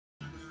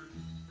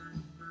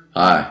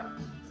Hi,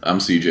 I'm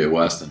CJ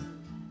Westyn.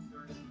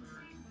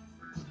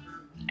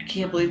 I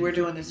can't believe we're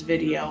doing this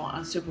video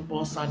on Super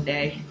Bowl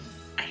Sunday.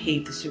 I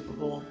hate the Super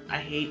Bowl. I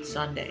hate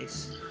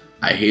Sundays.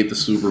 I hate the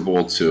Super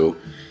Bowl too,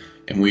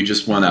 and we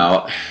just went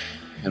out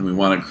and we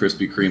wanted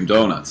Krispy Kreme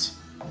donuts.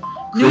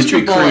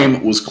 Krispy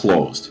Kreme was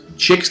closed.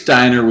 Chick's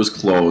Diner was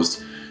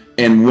closed,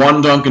 and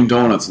one Dunkin'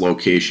 Donuts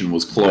location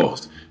was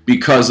closed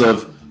because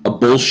of a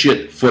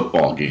bullshit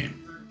football game.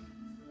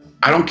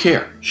 I don't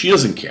care. She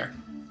doesn't care.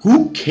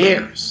 Who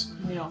cares?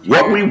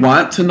 What we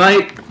want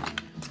tonight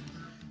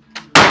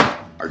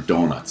are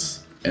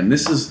donuts. And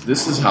this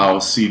is how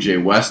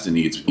CJ Westyn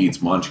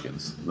eats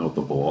Munchkins. Note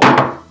the bowl.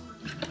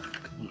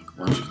 Look,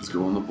 Munchkins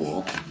go in the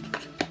bowl.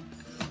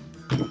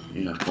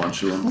 Yeah, a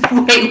bunch of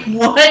them. Wait,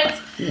 what?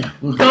 Yeah,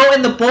 look. Go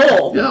in the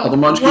bowl? Yeah, the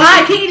Munchkins.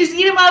 Why? Can't you just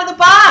eat them out of the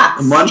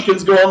box? The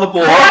Munchkins go in the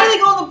bowl. Why do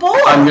they go in the bowl?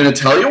 I'm going to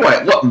tell you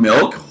why. Look,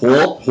 milk,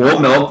 whole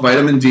milk,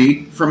 vitamin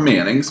D from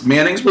Manning's.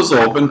 Manning's was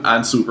open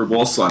on Super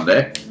Bowl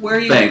Sunday. Where are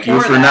you Thank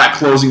you for not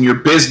closing your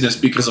business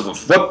because of a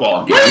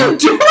football game. What are you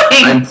doing?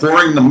 I'm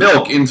pouring the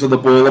milk into the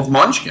bowl of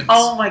Munchkins.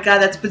 Oh my god,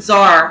 that's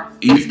bizarre.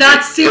 It's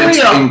not cereal.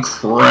 It's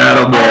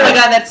incredible. Oh my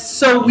god, that's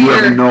so weird. You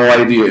have no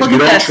idea. Look if you at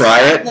don't this.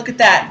 try it, Look at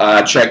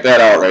that. check that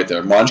out right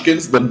there.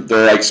 Munchkins,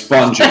 they're like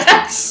sponges.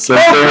 So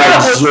they're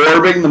gross.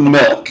 absorbing the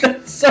milk.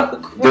 That's so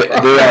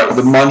gross.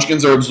 The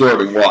Munchkins are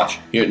absorbing. Watch.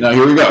 Here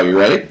we go. You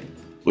ready?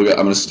 Look, I'm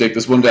going to stick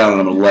this one down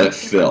and I'm going to let it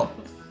fill.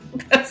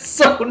 That's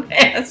so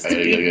nasty.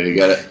 You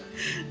got it?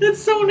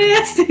 That's so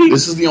nasty.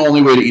 This is the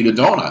only way to eat a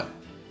donut.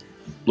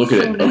 Look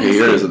at So it. Okay,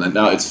 here it nasty. is. And then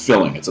now it's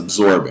filling. It's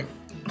absorbing.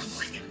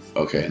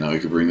 Okay, now we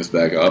can bring this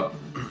back up.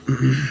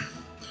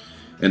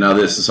 And now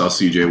this is how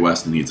CJ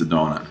Westyn eats a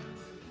donut.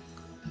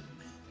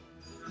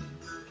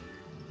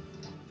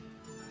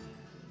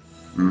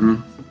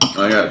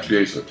 I gotta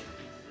chase it.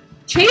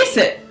 Chase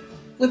it?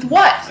 With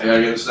what? I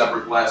gotta get a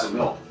separate glass of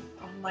milk.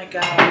 Oh my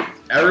god.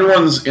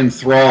 Everyone's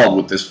enthralled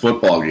with this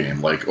football game.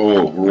 Like,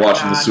 oh, we're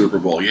watching the Super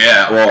Bowl.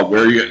 Yeah, well,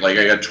 where are you? Like,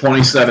 I got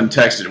 27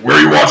 texted. Where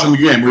are you watching the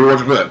game? Where are you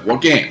watching that?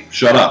 What game?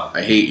 Shut up.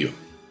 I hate you.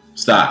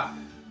 Stop.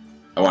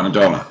 I want a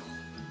donut.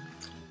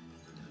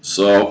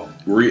 So,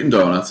 we're eating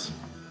donuts.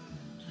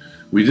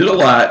 We did a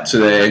lot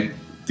today.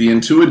 The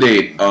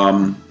Intuidate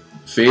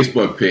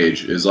Facebook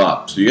page is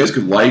up. So you guys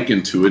could like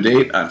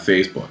Intuidate on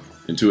Facebook.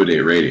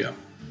 Intuidate Radio.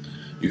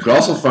 You could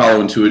also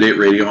follow Intuidate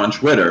Radio on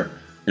Twitter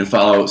and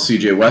follow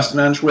CJ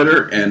Westyn on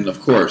Twitter. And,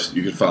 of course,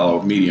 you could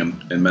follow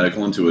medium and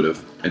medical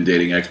intuitive and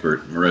dating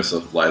expert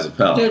Marisa Liza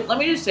Pell. Dude, let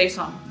me just say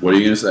something. What are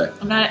you going to say?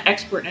 I'm not an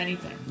expert in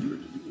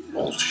anything.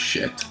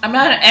 Bullshit. I'm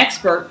not an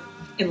expert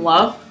in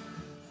love,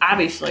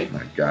 obviously.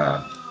 My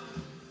God.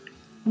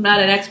 I'm not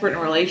an expert in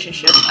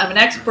relationships. I'm an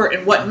expert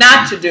in what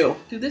not to do.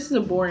 Dude, this is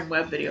a boring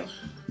web video.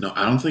 No,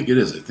 I don't think it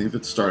is. I think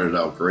that started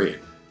out great.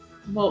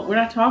 Well, we're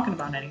not talking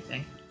about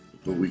anything.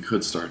 But we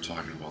could start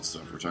talking about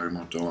stuff. We're talking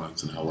about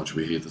donuts and how much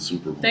we hate the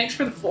Super Bowl. Thanks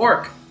for the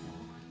fork.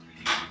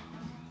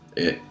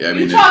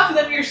 Talk to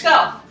them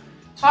yourself.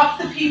 Talk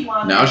to the people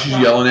on now she's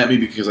yelling at me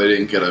because I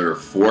didn't get her a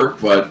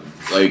fork, but,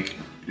 like,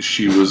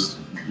 she was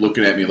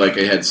looking at me like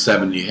I had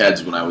 70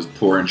 heads when I was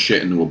pouring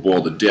shit into a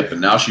bowl to dip,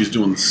 and now she's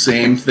doing the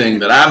same thing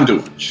that I'm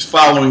doing. She's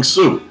following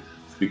suit.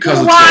 Because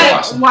it's so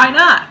awesome. Why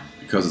not?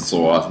 Because it's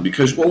so awesome.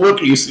 Because, well, look,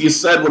 you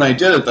said when I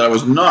did it that I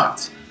was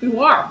nuts.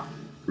 You are.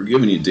 We're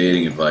giving you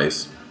dating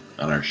advice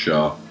on our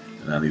show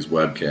and on these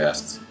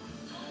webcasts.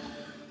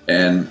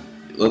 And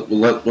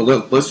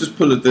let's just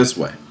put it this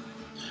way.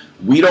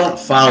 We don't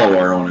follow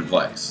our own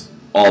advice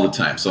all the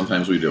time.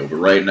 Sometimes we do. But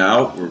right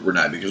now, we're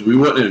not. Because we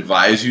wouldn't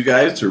advise you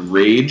guys to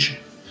rage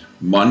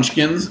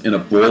Munchkins in a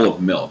bowl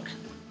of milk.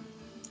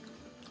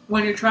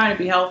 When you're trying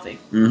to be healthy.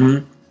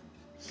 Mm-hmm.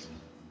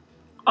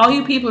 All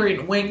you people are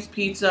eating wings,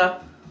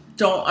 pizza,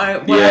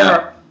 whatever.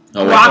 Yeah.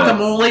 Oh,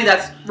 guacamole,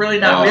 that's really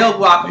not real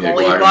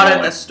guacamole. Yeah, You bought it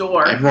in the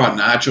store. I brought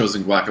nachos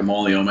and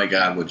guacamole. Oh my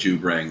God, what'd you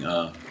bring?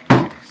 Oh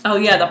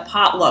yeah, the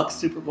potluck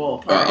Super Bowl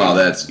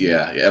party.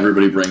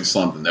 Everybody brings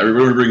something.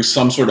 Everybody brings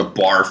some sort of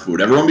bar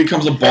food. Everyone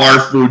becomes a bar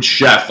food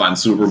chef on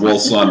Super Bowl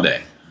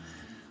Sunday.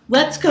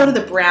 Let's go to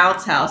the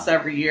Browns' house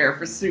every year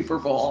for Super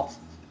Bowl.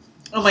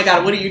 Oh my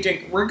God, what do you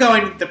think? We're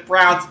going to the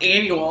Browns'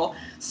 annual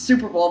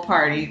Super Bowl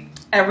party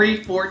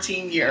every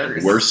 14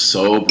 years. We're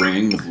so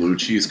bringing the blue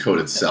cheese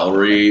coated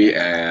celery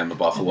and the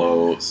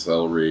buffalo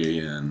celery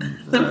and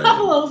the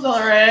buffalo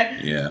celery.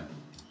 Yeah.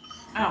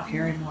 I don't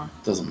care anymore.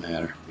 Doesn't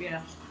matter.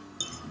 Yeah.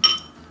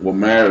 What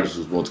matters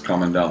is what's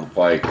coming down the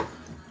pike.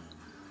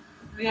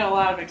 We got a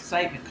lot of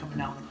excitement coming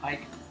down the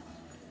pike.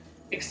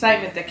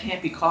 Excitement that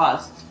can't be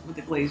caused with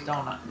a glazed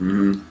donut.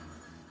 Mm-hmm.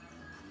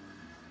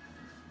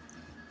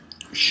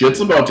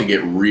 Shit's about to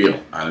get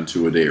real on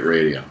Intuidate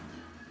Radio.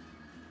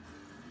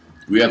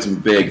 We got some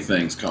big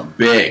things coming.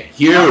 Big.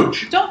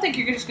 Huge. Don't think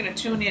you're just going to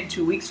tune in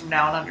 2 weeks from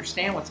now and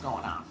understand what's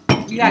going on.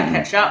 You got to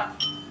catch up.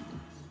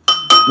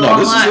 No,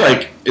 this is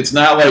like, it's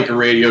not like a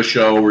radio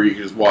show where you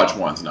can just watch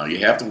once. No, you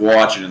have to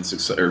watch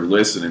it or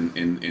listen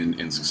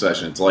in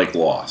succession. It's like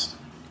Lost.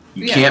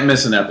 You can't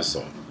miss an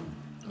episode.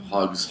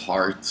 hugs,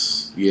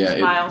 hearts. Yeah,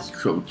 Smiles.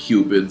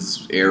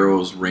 Cupids,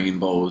 arrows,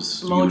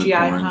 rainbows, Emoji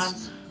unicorns,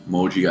 icons.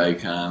 emoji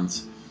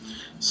icons.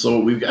 So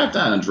we've got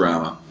Donna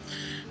Drama.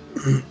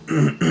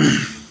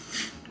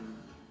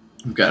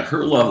 We've got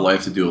her love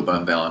life to deal with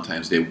on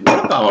Valentine's Day.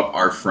 What about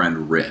our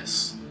friend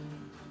Riss?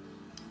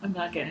 I'm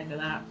not getting into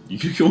that. You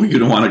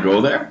don't want to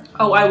go there?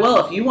 Oh, I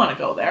will if you want to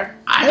go there.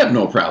 I have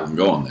no problem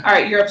going there. All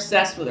right, you're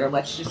obsessed with her.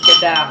 Let's just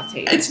get that on the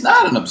table. It's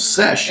not an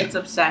obsession. It's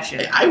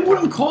obsession. I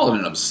wouldn't call it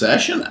an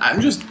obsession. I'm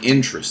just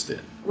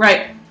interested.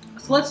 Right.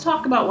 So let's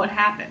talk about what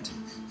happened.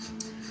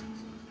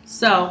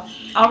 So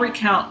I'll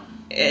recount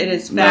it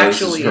as factually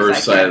This is her as I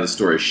side can. of the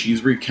story.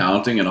 She's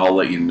recounting, and I'll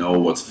let you know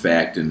what's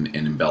fact and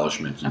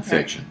embellishment and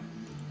fiction.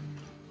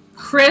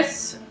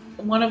 Chris,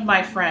 one of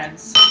my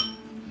friends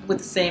with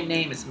the same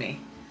name as me,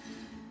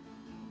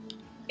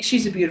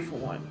 she's a beautiful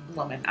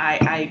woman.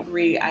 I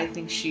agree. I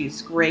think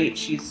she's great.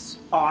 She's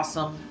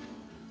awesome.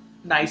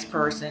 Nice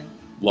person.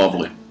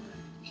 Lovely.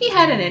 He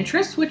had an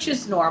interest, which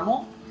is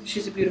normal.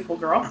 She's a beautiful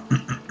girl.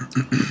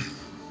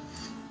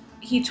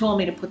 He told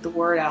me to put the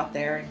word out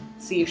there and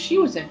see if she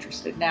was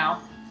interested.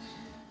 Now,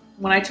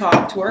 when I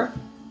talked to her,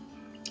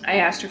 I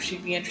asked her if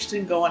she'd be interested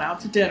in going out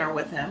to dinner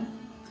with him.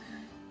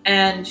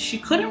 And she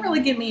couldn't really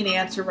give me an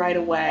answer right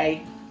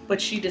away,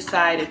 but she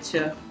decided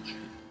to.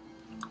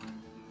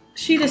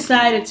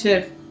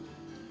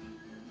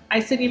 I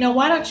said,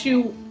 why don't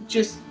you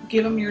just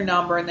give him your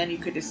number and then you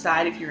could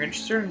decide if you're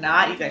interested or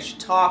not. You guys should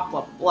talk,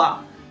 blah, blah,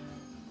 blah.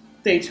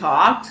 They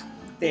talked.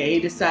 They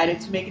decided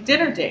to make a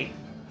dinner date.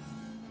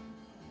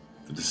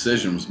 The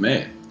decision was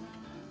made.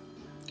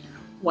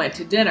 Went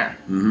to dinner.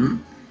 Mm-hmm.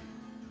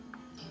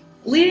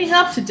 Leading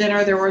up to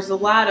dinner, there was a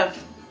lot of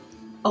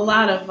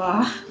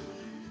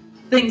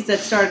things that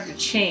started to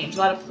change. A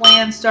lot of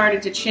plans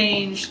started to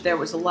change. There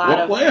was a lot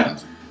of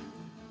plans?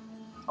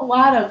 A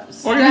lot of What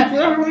steps.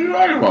 are you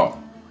talking about?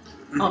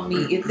 I'll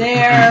meet you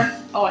there.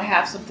 Oh, I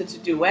have something to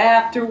do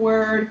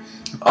afterward.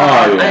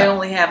 Oh, yeah. I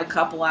only have a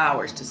couple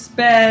hours to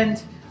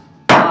spend.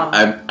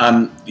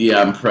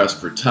 I'm pressed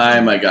for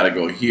time. I gotta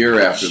go here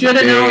after the date. Should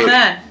have known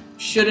then.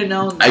 Should have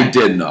known then. I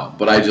did know,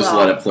 but I just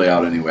let it play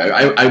out anyway.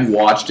 I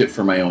watched it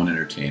for my own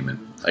entertainment.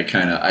 I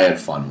had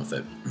fun with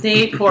it. They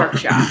ate pork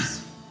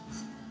chops.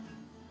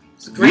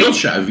 It's great.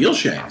 Veal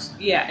shanks.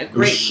 Yeah, It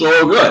was great.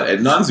 so good at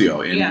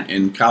Nunzio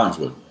in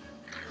Collingswood.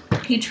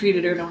 He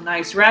treated her to a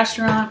nice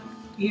restaurant.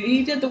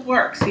 He did the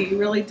work, so he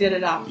really did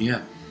it up.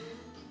 Yeah.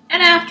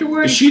 And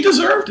afterwards, She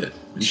deserved it.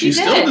 And she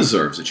still did.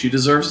 deserves it. She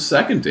deserves a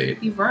second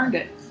date. you've earned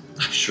it.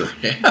 I sure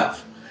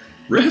have.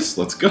 Riss,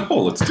 let's go.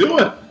 Let's do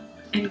it.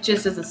 And it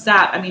just doesn't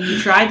stop. I mean, he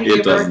tried to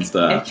give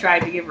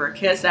her a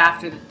kiss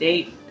after the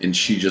date. And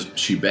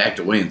she backed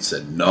away and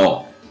said,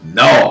 no.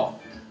 No.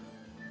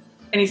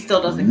 And he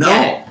still doesn't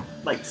get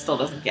it. Still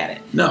doesn't get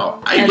it.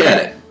 No, I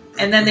get it.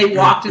 And then they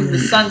walked into the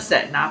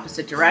sunset in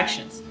opposite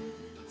directions.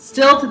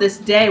 Still to this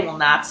day will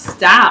not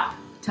stop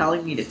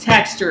telling me to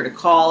text her, to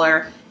call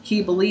her.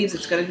 He believes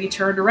it's going to be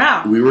turned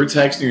around. We were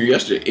texting her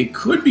yesterday. It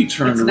could be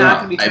turned around. It's not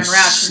going to be turned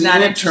around. She's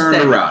not interested.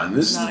 Turned around. And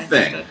this is the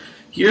thing.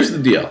 Here's the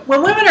deal.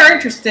 When women are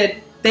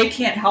interested, they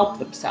can't help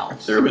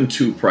themselves. There have been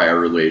 2 prior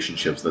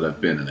relationships that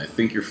I've been in. I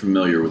think you're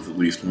familiar with at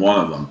least one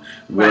of them,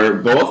 where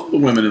both of the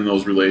women in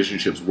those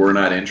relationships were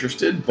not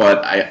interested,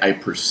 but I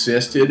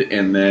persisted,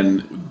 and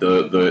then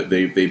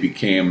they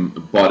became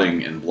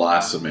budding and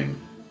blossoming.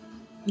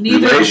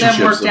 Neither of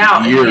them worked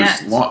out in the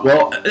end.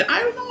 Well, I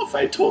don't know if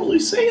I totally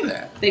say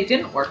that. They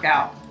didn't work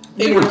out.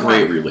 They were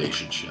great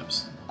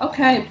relationships.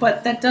 Okay,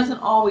 but that doesn't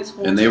always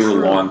hold true. And they were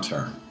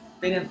long-term.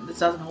 This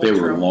doesn't hold true. true. They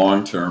were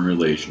long-term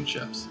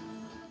relationships.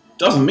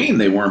 Doesn't mean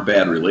they weren't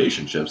bad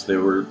relationships.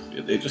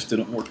 They just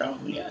didn't work out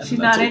in the end. She's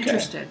not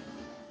interested.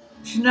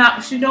 She's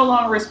no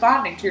longer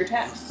responding to your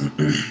texts.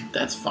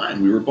 That's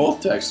fine. We were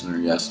both texting her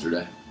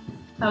yesterday.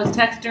 I was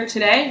texting her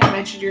today. I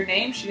mentioned your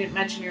name. She didn't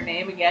mention your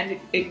name again.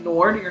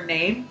 Ignored your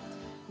name.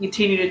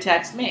 Continued to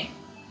text me.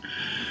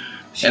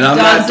 And I'm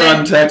not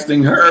done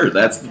texting her.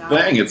 That's the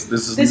thing. This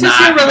is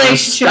your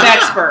relationship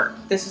expert.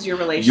 This is your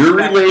relationship. Your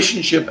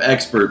relationship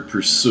expert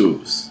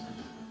pursues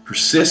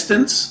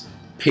persistence,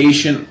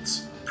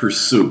 patience,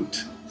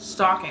 pursuit.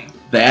 Stalking.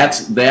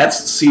 That's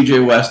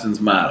CJ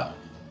Weston's motto.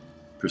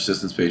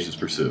 Persistence, patience,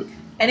 pursuit.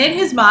 And in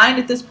his mind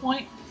at this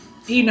point,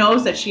 he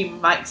knows that she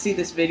might see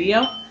this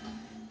video.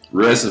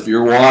 Riss, if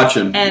you're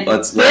watching, and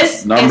let's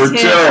number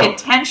is 2.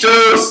 Intention.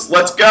 Deuce,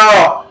 let's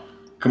go.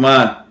 Come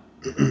on.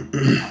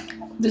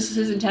 This is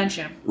his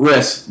intention.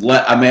 Riss,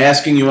 I'm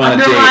asking you on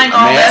a date. I'm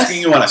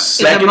asking you on a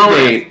second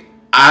date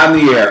on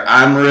the air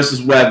on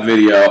Marissa's web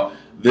video.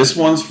 This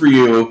one's for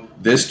you.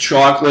 This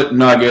chocolate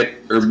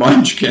nugget or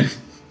munchkin.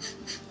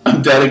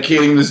 I'm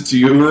dedicating this to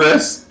you,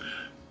 Riss.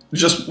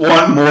 Just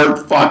one more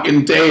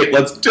fucking date.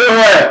 Let's do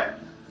it.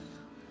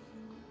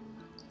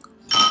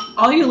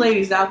 All you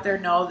ladies out there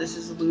know this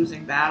is a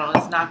losing battle.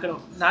 It's not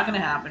gonna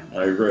happen.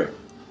 I agree.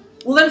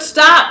 Well, then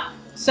stop.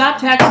 Stop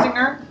texting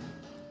her.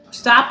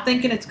 Stop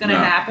thinking it's gonna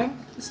happen.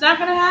 It's not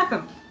gonna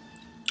happen.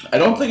 I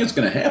don't think it's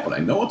going to happen. I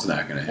know it's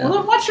not going to happen. Well,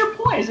 then what's your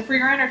point? Is it for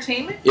your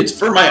entertainment? It's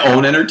for my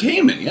own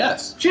entertainment,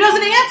 yes. She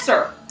doesn't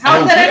answer.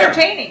 How is that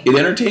entertaining? It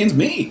entertains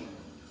me.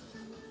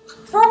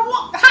 For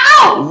what?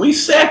 How? When we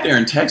sat there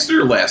and texted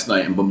her last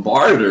night and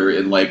bombarded her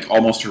and like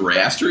almost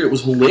harassed her, it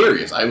was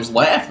hilarious. I was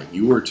laughing.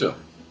 You were too.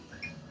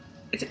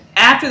 It's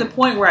after the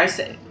point where I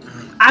said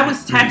I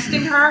was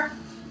texting her.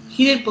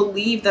 He didn't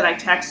believe that I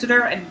texted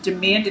her and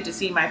demanded to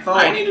see my phone.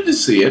 I needed to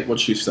see it. What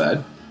she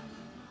said.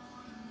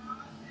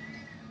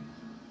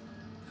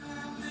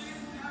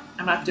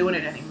 I'm not doing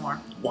it anymore.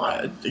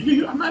 Why?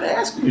 I'm not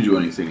asking you to do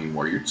anything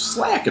anymore. You're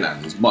slacking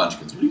on these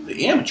Munchkins. What are you,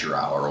 the amateur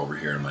hour over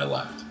here to my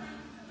left?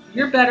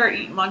 You're better at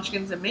eating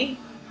Munchkins than me.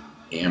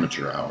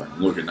 Amateur hour.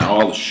 Look at now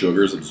all the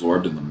sugar's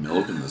absorbed in the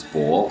milk in this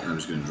bowl, and I'm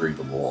just going to drink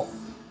the bowl.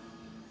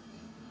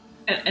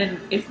 And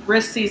if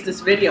Briss sees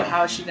this video,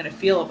 how is she going to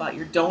feel about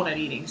your donut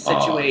eating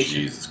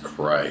situation? Oh, Jesus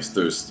Christ.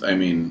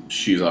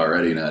 She's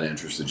already not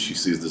interested. She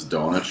sees this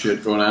donut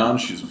shit going on,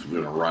 she's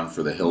going to run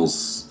for the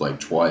hills like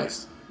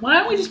twice. Why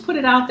don't we just put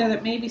it out there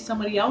that maybe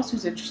somebody else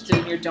who's interested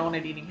in your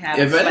donut eating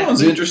habits? If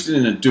anyone's interested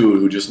in a dude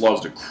who just loves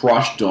to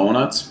crush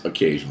donuts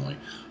occasionally,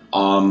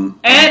 and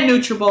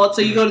NutriBullet,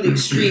 so you go to the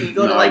extreme. You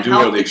go to like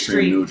health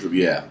extreme.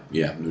 Yeah,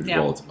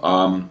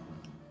 NutriBullet.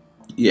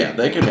 Yeah,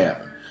 that could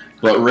happen.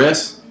 But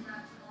Riss,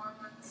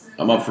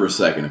 I'm up for a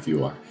second if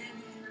you are.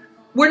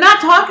 We're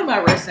not talking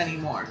about Riss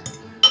anymore.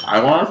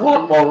 I want to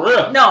talk about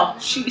Riss. No,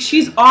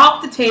 she's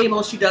off the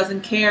table. She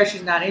doesn't care.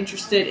 She's not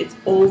interested. It's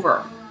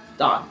over.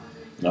 Done.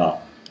 No.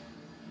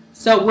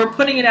 So we're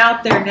putting it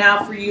out there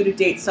now for you to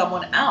date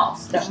someone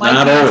else that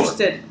might be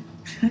interested.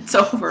 It's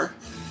over.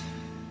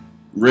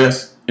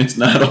 Riss, it's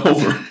not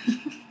over.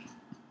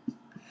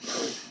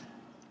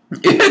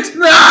 It's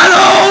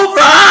not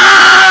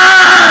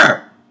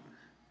over!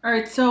 All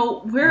right,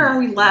 so where are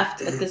we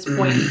left at this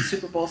point in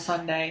Super Bowl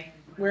Sunday?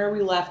 Where are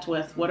we left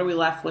with? What are we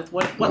left with?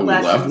 What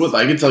lessons? Left with?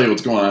 I can tell you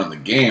what's going on in the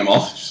game.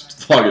 I'll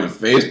just log into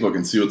Facebook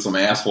and see what some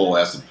asshole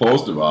has to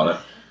post about it.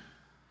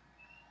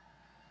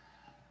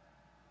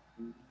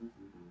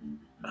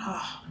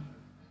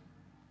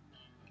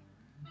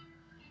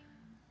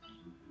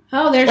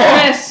 Oh, there's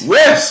Riss.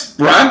 Riss!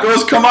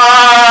 Broncos, come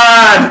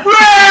on!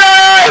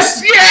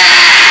 Riss!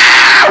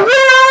 Yeah!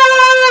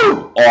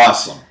 Woo!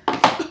 Awesome.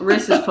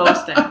 Riss is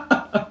posting.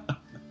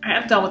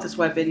 I'm done with this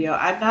web video.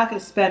 I'm not going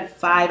to spend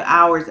 5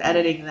 hours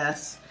editing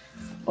this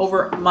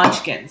over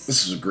Munchkins.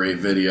 This is a great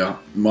video.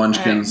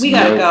 Munchkins, right, we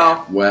gotta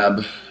go.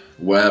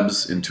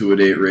 Webs,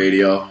 Intuidate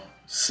Radio,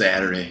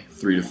 Saturday,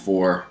 3 to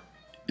 4.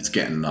 It's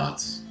getting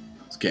nuts.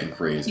 It's getting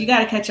crazy. You got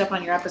to catch up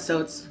on your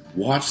episodes.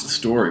 Watch the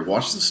story.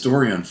 Watch the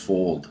story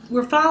unfold.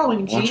 We're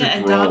following Gina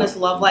and Donna's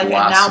love life, and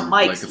now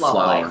Mike's love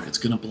life. It's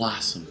gonna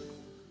blossom.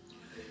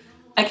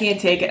 I can't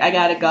take it. I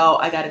gotta go.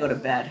 I gotta go to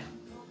bed.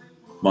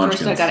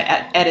 Munchkins. First, I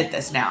gotta edit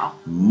this now.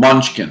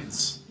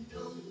 Munchkins.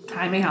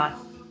 Jaime Han.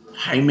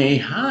 Jaime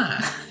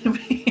Han.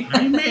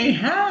 Jaime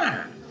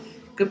Han.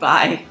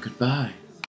 Goodbye. Goodbye.